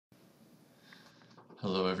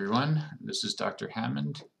Hello everyone, this is Dr.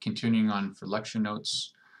 Hammond, continuing on for lecture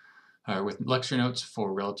notes, with lecture notes for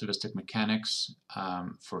relativistic mechanics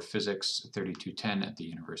for physics 3210 at the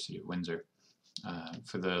University of Windsor,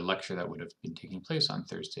 for the lecture that would have been taking place on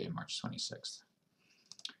Thursday, March 26th.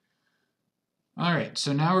 Alright,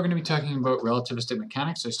 so now we're going to be talking about relativistic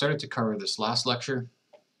mechanics. I started to cover this last lecture.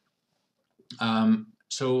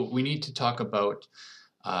 So we need to talk about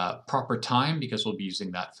proper time because we'll be using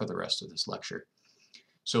that for the rest of this lecture.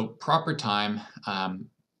 So proper time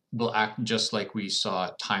will act just like we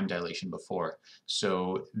saw time dilation before.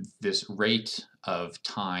 So this rate of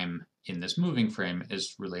time in this moving frame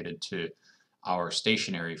is related to our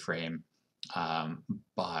stationary frame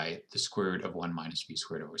by the square root of 1 minus v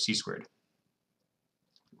squared over c squared.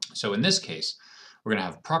 So in this case, we're going to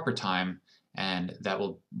have proper time, and that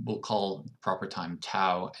we'll call proper time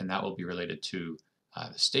tau, and that will be related to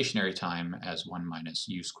the stationary time as 1 minus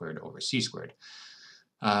u squared over c squared.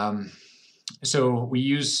 So we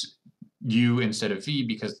use u instead of v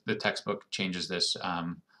because the textbook changes this.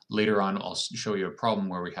 Later on, I'll show you a problem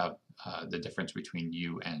where we have the difference between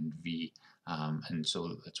u and v, and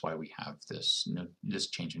so that's why we have this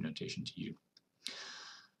change in notation to u.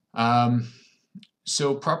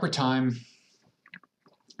 So proper time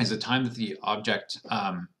is the time that the object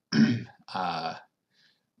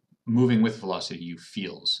moving with velocity u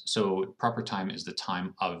feels. So proper time is the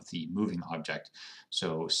time of the moving object.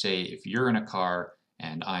 So say if you're in a car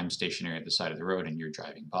and I'm stationary at the side of the road and you're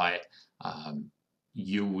driving by,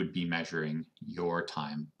 you would be measuring your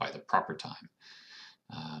time by the proper time.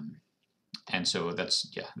 And so that's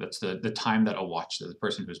the time that a watch, that the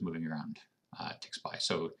person who's moving around ticks by.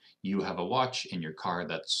 So you have a watch in your car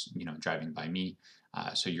that's driving by me,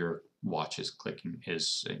 so your watch is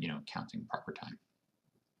counting proper time.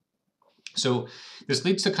 So this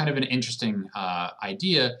leads to kind of an interesting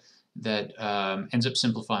idea that ends up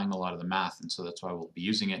simplifying a lot of the math, and so that's why we'll be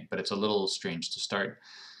using it, but it's a little strange to start.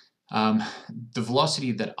 The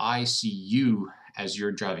velocity that I see you as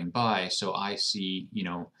you're driving by, so I see,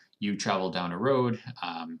 you travel down a road,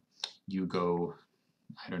 you go,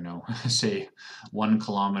 I don't know, say 1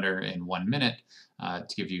 kilometer in 1 minute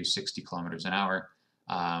to give you 60 kilometers an hour.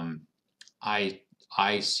 I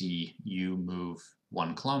see you move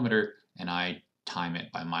 1 kilometer, and I time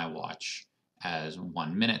it by my watch as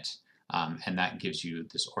 1 minute, and that gives you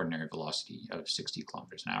this ordinary velocity of 60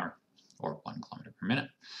 kilometers an hour, or 1 kilometer per minute.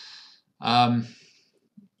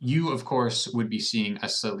 You, of course, would be seeing a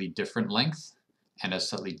slightly different length and a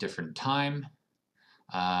slightly different time,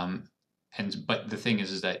 but the thing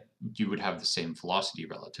is that you would have the same velocity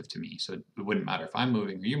relative to me, so it wouldn't matter if I'm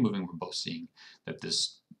moving or you're moving, we're both seeing that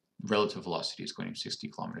this relative velocity is going to be 60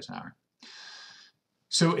 kilometers an hour.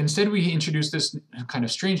 So instead we introduce this kind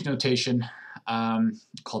of strange notation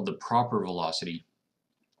called the proper velocity.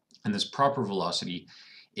 And this proper velocity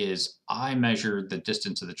is I measure the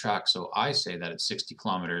distance of the track, so I say that it's 60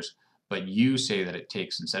 kilometers, but you say that it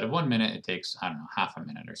takes, instead of 1 minute, it takes, I don't know, half a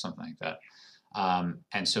minute or something like that.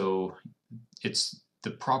 And so it's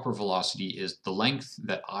the proper velocity is the length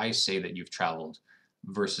that I say that you've traveled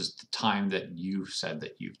versus the time that you said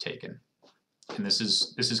that you've taken. And this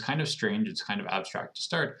is kind of strange, it's kind of abstract to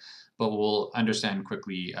start, but we'll understand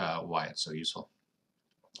quickly why it's so useful.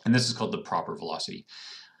 And this is called the proper velocity.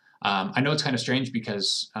 I know it's kind of strange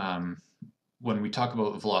because when we talk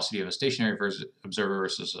about the velocity of a stationary observer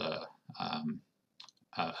versus a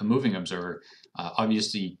moving observer,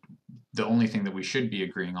 obviously the only thing that we should be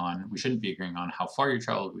agreeing on, we shouldn't be agreeing on how far you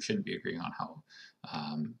traveled, we shouldn't be agreeing on how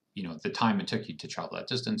the time it took you to travel that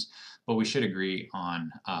distance, but we should agree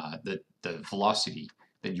on the velocity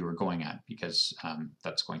that you were going at, because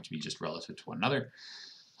that's going to be just relative to one another.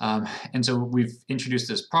 And so we've introduced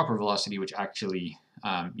this proper velocity, which actually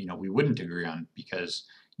we wouldn't agree on, because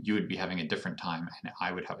you would be having a different time and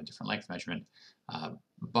I would have a different length measurement.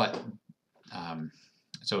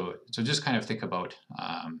 So just kind of think about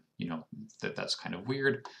that's kind of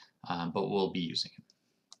weird, but we'll be using it.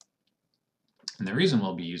 And the reason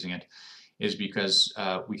we'll be using it is because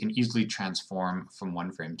we can easily transform from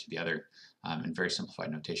one frame to the other in very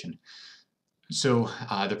simplified notation. So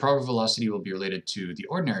the proper velocity will be related to the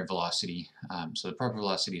ordinary velocity. So the proper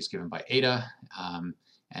velocity is given by eta,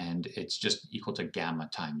 and it's just equal to gamma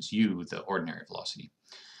times u, the ordinary velocity,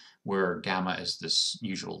 where gamma is this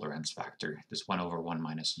usual Lorentz factor, this 1 over 1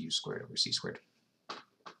 minus u squared over c squared.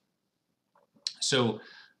 So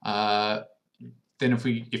then if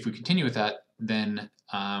we continue with that, then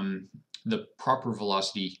the proper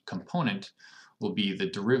velocity component will be the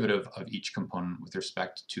derivative of each component with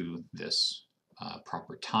respect to this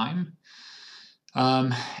proper time.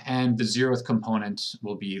 And the zeroth component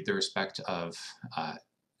will be the respect of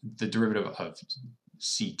the derivative of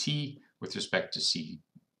ct with respect to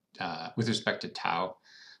with respect to tau,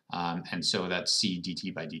 and so that's c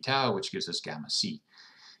dt by d tau, which gives us gamma c.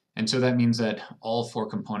 And so that means that all four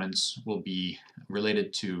components will be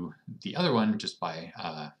related to the other one just by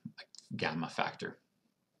a gamma factor.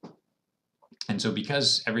 And so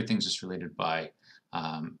because everything's just related by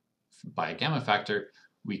a gamma factor,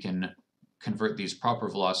 we can convert these proper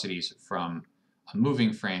velocities from a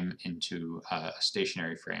moving frame into a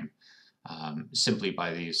stationary frame simply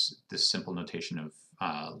by this simple notation of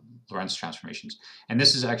Lorentz transformations. And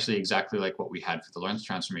this is actually exactly like what we had for the Lorentz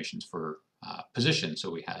transformations for position. So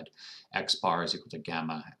we had x bar is equal to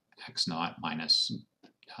gamma x naught minus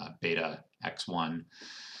beta x1.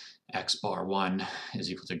 X bar 1 is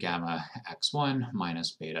equal to gamma x1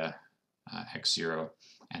 minus beta x0.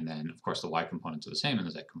 And then, of course, the y components are the same and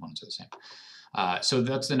the z components are the same. So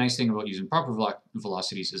that's the nice thing about using proper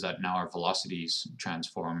velocities, is that now our velocities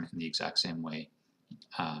transform in the exact same way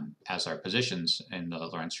as our positions in the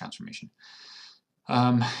Lorentz transformation.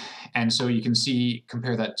 And so you can see,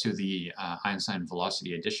 compare that to the Einstein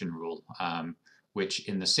velocity addition rule, which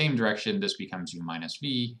in the same direction, this becomes u minus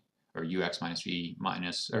v, or ux minus v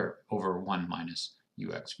minus, or over 1 minus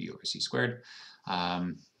ux v over c squared,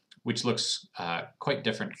 which looks quite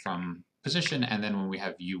different from position. And then when we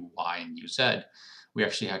have uy and uz, we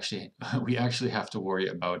actually have to worry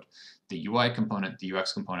about the ui component, the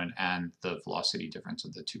ux component, and the velocity difference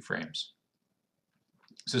of the two frames.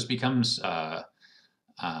 So this becomes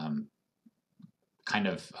kind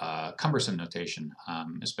of cumbersome notation,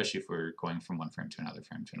 especially if we're going from one frame to another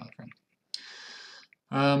frame to another frame.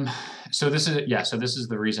 So this is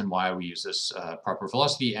the reason why we use this proper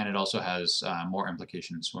velocity, and it also has more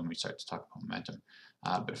implications when we start to talk about momentum.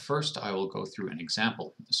 But first I will go through an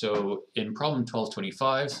example. So in problem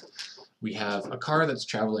 1225, we have a car that's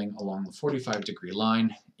traveling along the 45-degree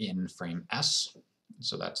line in frame S.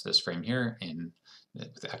 So that's this frame here in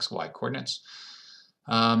the XY coordinates.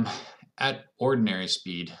 At ordinary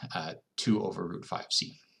speed, 2 over root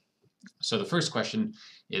 5c. So the first question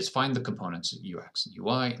is, find the components ux and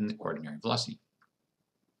uy in the ordinary velocity.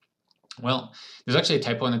 Well, there's actually a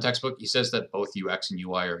typo in the textbook. He says that both ux and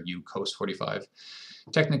uy are u cos 45.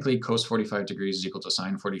 Technically, cos 45 degrees is equal to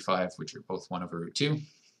sine 45, which are both 1 over root 2.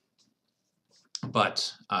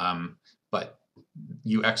 But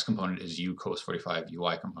ux component is u cos 45,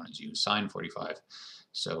 uy component is u sine 45.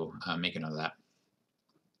 So make a note of that.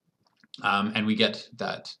 And we get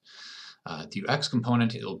that the ux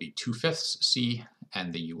component, it'll be 2/5 c,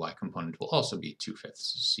 and the uy component will also be 2/5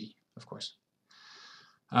 c, of course.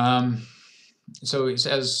 So it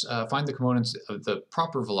says, find the components of the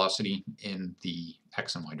proper velocity in the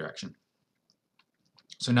x and y direction.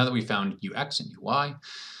 So now that we found ux and uy,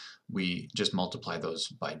 we just multiply those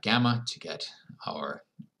by gamma to get our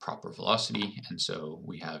proper velocity, and so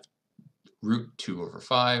we have root 2 over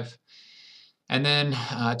 5. And then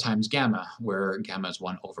times gamma, where gamma is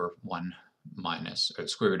 1 over 1 minus, or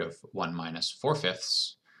square root of 1 minus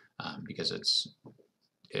 4/5, because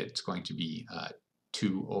it's going to be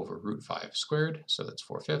 2 over root 5 squared, so that's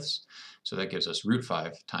 4/5. So that gives us root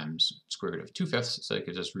 5 times square root of 2/5, so that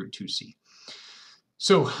gives us root 2c.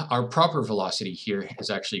 So our proper velocity here is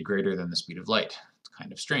actually greater than the speed of light. It's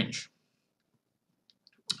kind of strange.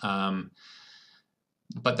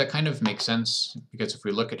 But that kind of makes sense, because if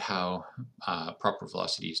we look at how proper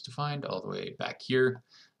velocity is defined all the way back here,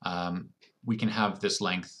 we can have this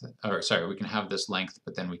length, we can have this length,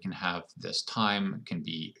 but then we can have this time can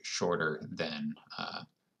be shorter than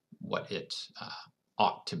what it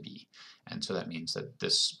ought to be. And so that means that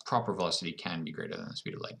this proper velocity can be greater than the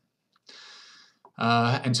speed of light.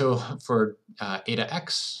 And so for eta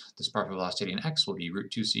x, this proper velocity in x will be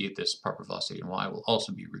root 2c, this proper velocity in y will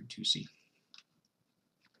also be root 2c.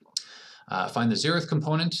 Find the zeroth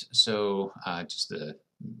component, so just the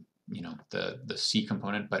c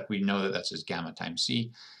component, but we know that that's just gamma times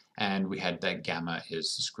c, and we had that gamma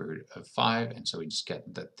is the square root of 5, and so we just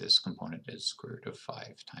get that this component is square root of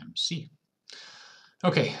 5 times c.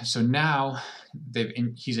 Okay, so now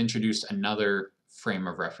he's introduced another frame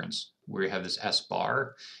of reference where we have this s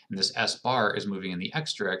bar, and this s bar is moving in the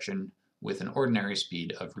x direction with an ordinary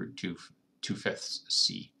speed of root 2/5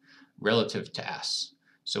 c relative to s.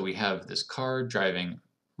 So we have this car driving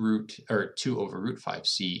 2 over root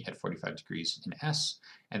 5c at 45 degrees in s,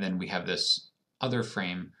 and then we have this other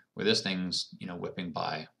frame where this thing's whipping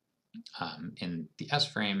by in the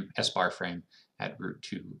s bar frame at root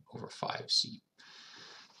 2 over 5c.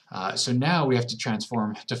 So now we have to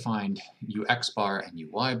transform to find ux bar and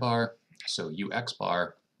uy bar. So ux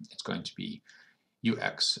bar, it's going to be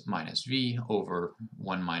ux minus v over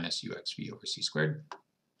 1 minus uxv over c squared.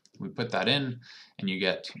 We put that in, and you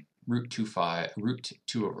get root 2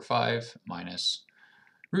 over 5 minus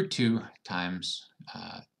root 2 times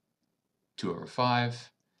 2 over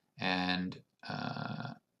 5, and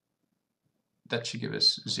that should give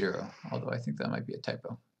us 0, although I think that might be a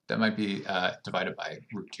typo. That might be divided by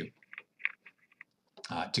root 2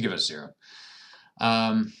 to give us 0.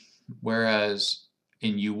 Whereas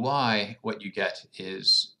in uy, what you get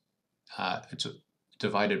is it's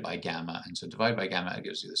divided by gamma, and so divided by gamma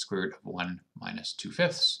gives you the square root of 1 minus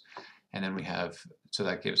 2/5, and then we have, so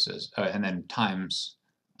that gives us, and then times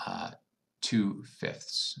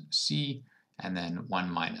 2/5 c, and then 1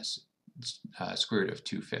 minus square root of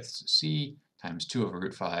 2/5 c times 2 over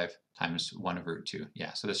root 5 times 1 over root 2.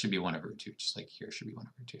 Yeah, so this should be 1 over root 2, just like here should be 1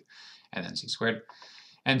 over root 2, and then c squared.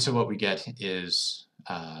 And so what we get is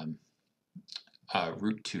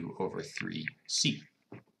root 2 over 3c.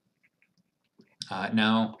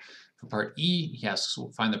 Now, for part E, he asks,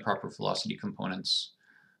 we'll find the proper velocity components,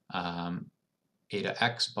 eta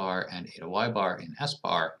x bar and eta y bar in S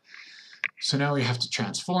bar. So now we have to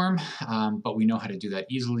transform, but we know how to do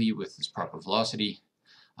that easily with this proper velocity.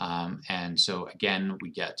 And so again, we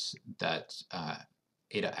get that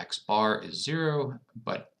eta x bar is 0,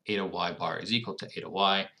 but eta y bar is equal to eta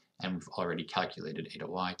y, and we've already calculated eta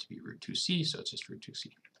y to be root 2c, so it's just root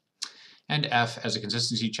 2c. And F, as a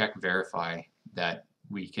consistency check, verify that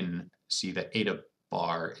we can see that eta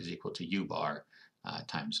bar is equal to u bar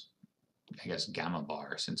times, I guess, gamma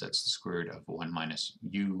bar, since that's the square root of 1 minus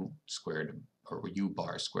u squared, or u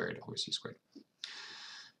bar squared over c squared.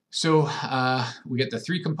 So we get the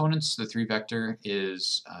 3 components. The 3 vector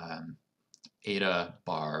is eta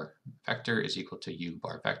bar vector is equal to u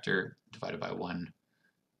bar vector divided by 1,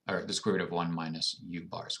 or the square root of 1 minus u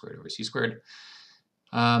bar squared over c squared.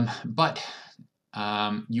 But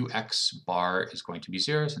ux bar is going to be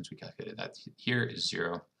 0, since we calculated that here is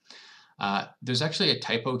 0. There's actually a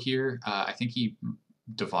typo here. I think he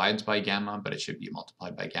divides by gamma, but it should be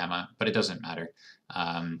multiplied by gamma, but it doesn't matter.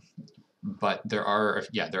 But there are a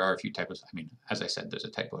few typos. I mean, as I said, there's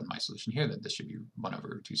a typo in my solution here that this should be 1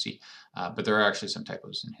 over 2c, but there are actually some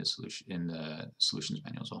typos in his solution, in the solutions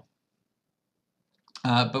manual as well.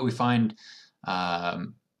 But we find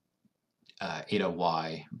eta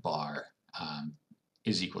y bar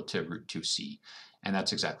is equal to root 2c, and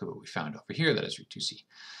that's exactly what we found over here, that is root 2c.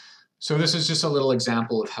 So this is just a little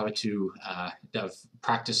example of how to, of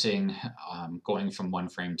practicing going from one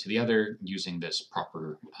frame to the other using this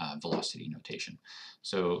proper velocity notation.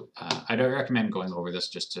 So I'd recommend going over this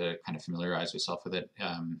just to kind of familiarize yourself with it,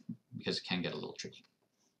 because it can get a little tricky.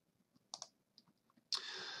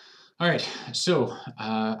 All right, so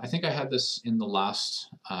I think I had this in the last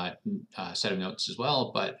set of notes as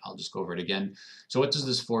well, but I'll just go over it again. So what does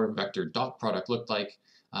this 4-vector dot product look like?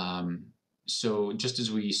 So just as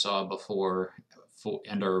we saw before,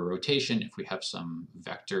 under a rotation, if we have some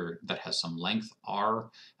vector that has some length r,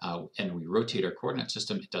 and we rotate our coordinate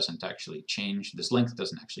system, it doesn't actually change. This length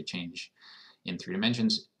doesn't actually change in 3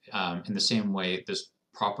 dimensions. In the same way, this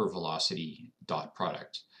proper velocity dot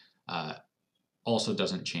product also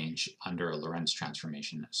doesn't change under a Lorentz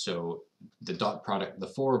transformation. So the dot product, the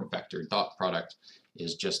 4-vector dot product,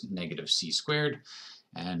 is just negative c squared.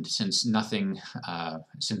 And since nothing,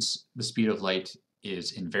 since the speed of light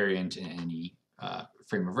is invariant in any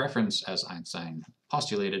frame of reference, as Einstein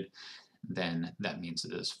postulated, then that means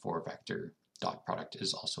that this 4-vector dot product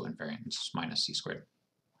is also invariant. It's just minus c squared,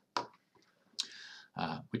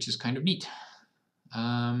 which is kind of neat.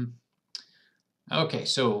 Okay,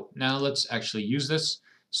 so now let's actually use this.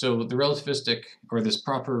 So the relativistic, or this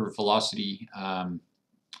proper velocity,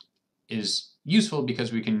 is useful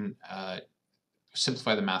because we can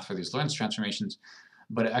simplify the math for these Lorentz transformations,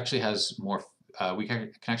 but it actually has more, we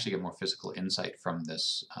can actually get more physical insight from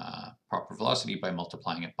this proper velocity by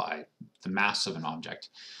multiplying it by the mass of an object.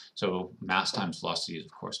 So mass times velocity is,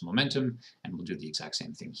 of course, momentum, and we'll do the exact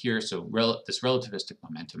same thing here. So this relativistic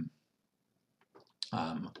momentum,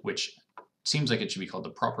 which seems like it should be called the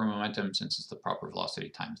proper momentum since it's the proper velocity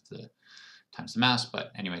times the mass,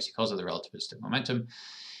 but anyways, he calls it the relativistic momentum.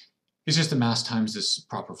 It's just the mass times this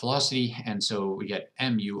proper velocity, and so we get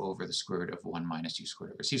mu over the square root of 1 minus u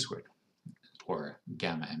squared over c squared, or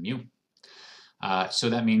gamma mu. So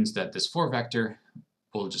that means that this 4-vector,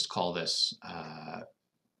 we'll just call this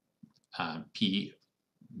p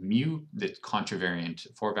mu, the contravariant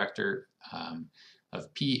 4-vector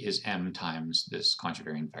of p is m times this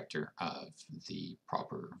contravariant vector of the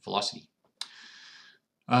proper velocity.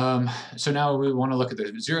 So now we want to look at the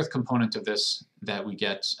zeroth component of this, that we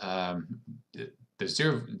get the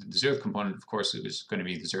the zeroth component, of course, is going to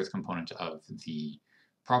be the zeroth component of the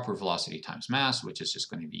proper velocity times mass, which is just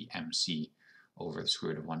going to be mc over the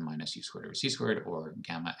square root of 1 minus u squared over c squared, or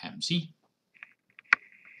gamma mc.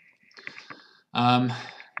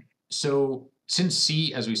 So since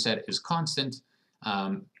c, as we said, is constant,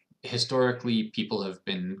 historically people have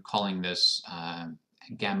been calling this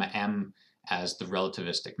gamma m as the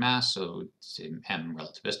relativistic mass, so m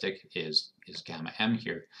relativistic is gamma m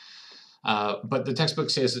here. But the textbook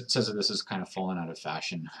says that this has kind of fallen out of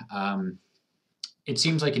fashion. It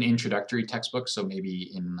seems like an introductory textbook, so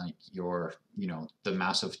maybe in like your, the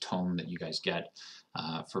massive tome that you guys get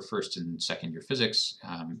for first and second year physics,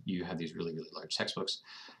 you have these really, really large textbooks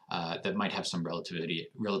that might have some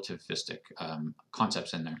relativistic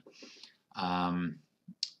concepts in there.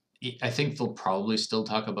 I think they'll probably still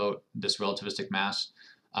talk about this relativistic mass,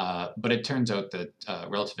 but it turns out that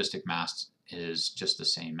relativistic mass is just the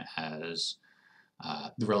same as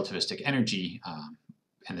the relativistic energy,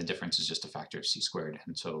 and the difference is just a factor of c squared.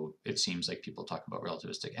 And so it seems like people talk about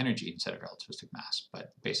relativistic energy instead of relativistic mass,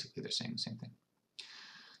 but basically they're saying the same thing.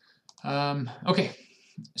 Okay,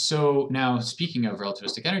 so now speaking of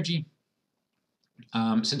relativistic energy,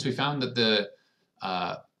 since we found that the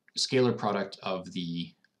scalar product of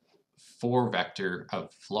the 4 vector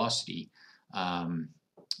of velocity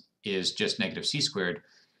is just negative c squared,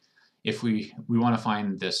 if we want to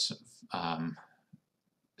find this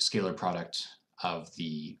scalar product of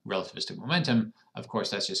the relativistic momentum, of course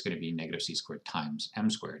that's just going to be negative c squared times m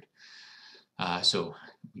squared. So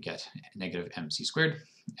we get negative mc squared,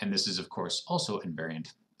 and this is of course also invariant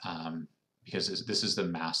because this is the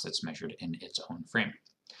mass that's measured in its own frame.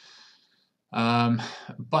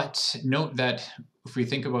 But note that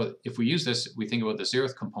if we use this, we think about the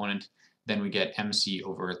zeroth component, then we get mc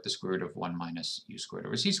over the square root of 1 minus u squared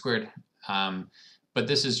over c squared. But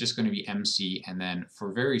this is just going to be mc, and then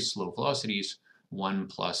for very slow velocities, 1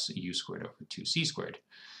 plus u squared over 2c squared.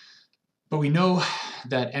 But we know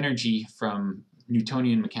that energy from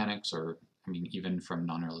Newtonian mechanics, or I mean even from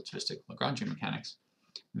non-relativistic Lagrangian mechanics,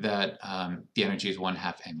 that the energy is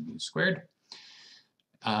 1/2 mu squared.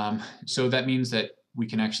 So that means that we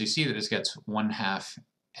can actually see that this gets 1/2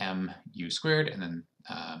 mu squared, and then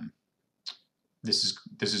this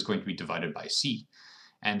is going to be divided by c.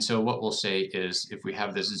 And so what we'll say is if we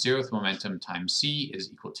have this zeroth momentum times c is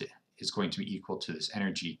going to be equal to this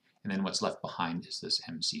energy, and then what's left behind is this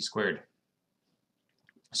mc squared.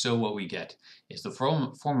 So what we get is the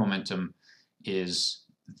form momentum is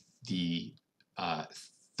the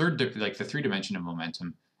the 3-dimensional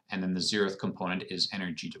momentum, and then the zeroth component is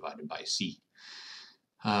energy divided by c.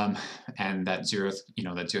 And that zeroth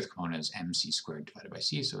component is mc squared divided by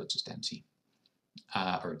c, so it's just mc.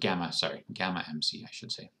 Or gamma mc, I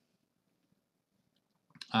should say.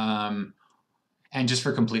 And just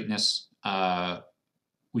for completeness,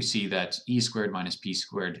 we see that e squared minus p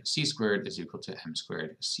squared c squared is equal to m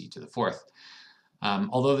squared c to the 4th.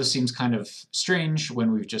 Although this seems kind of strange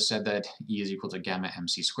when we've just said that E is equal to gamma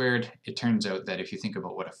mc squared, it turns out that if you think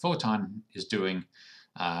about what a photon is doing,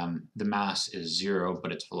 the mass is 0,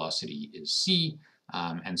 but its velocity is c,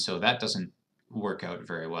 and so that doesn't work out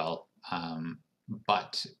very well.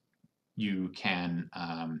 But you can,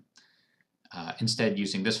 instead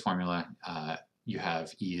using this formula, you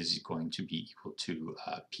have E is going to be equal to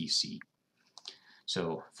Pc.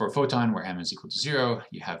 So for a photon where m is equal to 0,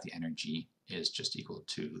 you have the energy is just equal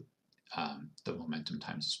to the momentum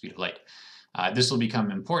times the speed of light. This will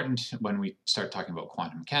become important when we start talking about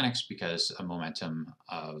quantum mechanics, because a momentum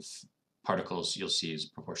of particles, you'll see, is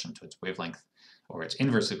proportional to its wavelength, or it's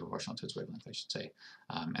inversely proportional to its wavelength, I should say.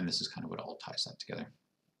 And this is kind of what all ties that together.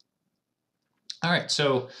 All right,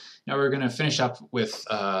 so now we're going to finish up with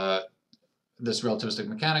this relativistic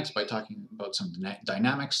mechanics by talking about some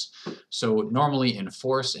dynamics. So normally in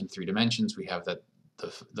force in 3 dimensions, we have that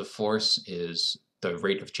the force is the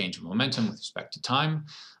rate of change of momentum with respect to time.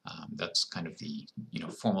 That's kind of the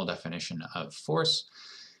formal definition of force.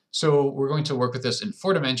 So we're going to work with this in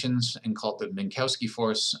 4 dimensions and call it the Minkowski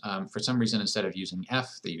force. For some reason, instead of using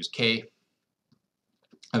F, they use K.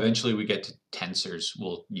 Eventually we get to tensors.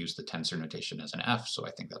 We'll use the tensor notation as an F, so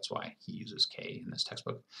I think that's why he uses K in this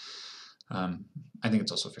textbook. I think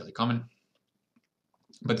it's also fairly common.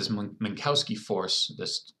 But this Minkowski force,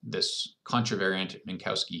 this contravariant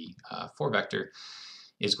Minkowski 4-vector,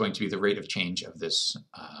 is going to be the rate of change of this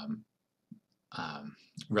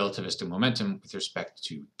relativistic momentum with respect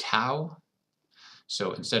to tau.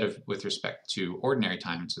 So instead of with respect to ordinary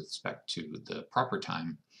time, it's with respect to the proper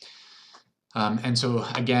time. And so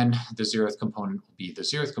again, the zeroth component will be the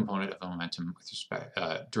zeroth component of the momentum with respect,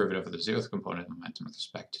 derivative of the zeroth component of momentum with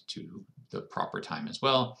respect to the proper time as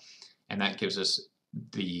well. And that gives us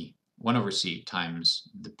the 1 over c times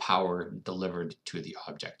the power delivered to the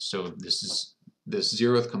object. So this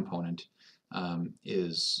zeroth component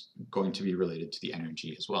is going to be related to the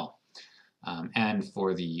energy as well. And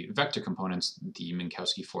for the vector components, the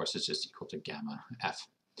Minkowski force is just equal to gamma F,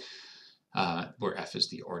 where F is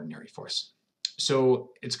the ordinary force. So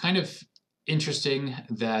it's kind of interesting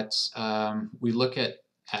that we look at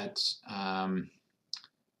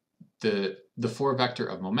the 4 vector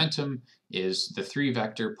of momentum is the 3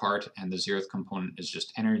 vector part, and the zeroth component is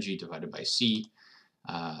just energy divided by c.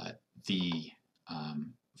 The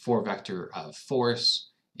 4 vector of force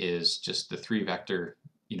is just the 3 vector,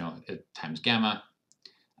 times gamma.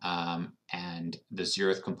 And the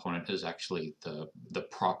zeroth component is actually the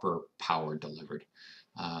proper power delivered.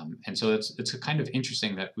 And so it's kind of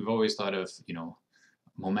interesting that we've always thought of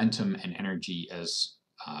momentum and energy as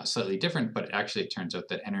slightly different, but actually it turns out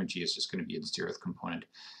that energy is just going to be its zeroth component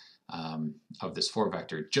of this 4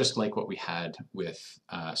 vector, just like what we had with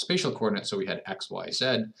spatial coordinates. So we had x, y,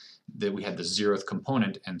 z, that we had the zeroth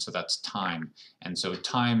component, and so that's time. And so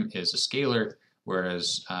time is a scalar,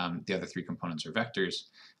 whereas the other 3 components are vectors.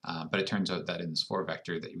 But it turns out that in this 4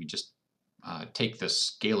 vector that we just take the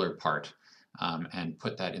scalar part and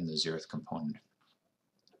put that in the zeroth component,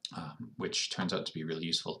 which turns out to be really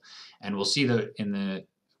useful. And we'll see that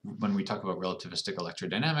when we talk about relativistic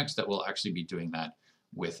electrodynamics, that we'll actually be doing that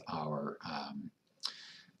with our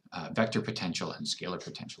vector potential and scalar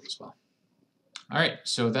potential as well. All right,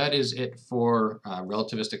 so that is it for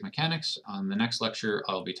relativistic mechanics. On the next lecture,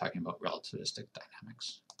 I'll be talking about relativistic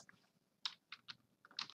dynamics.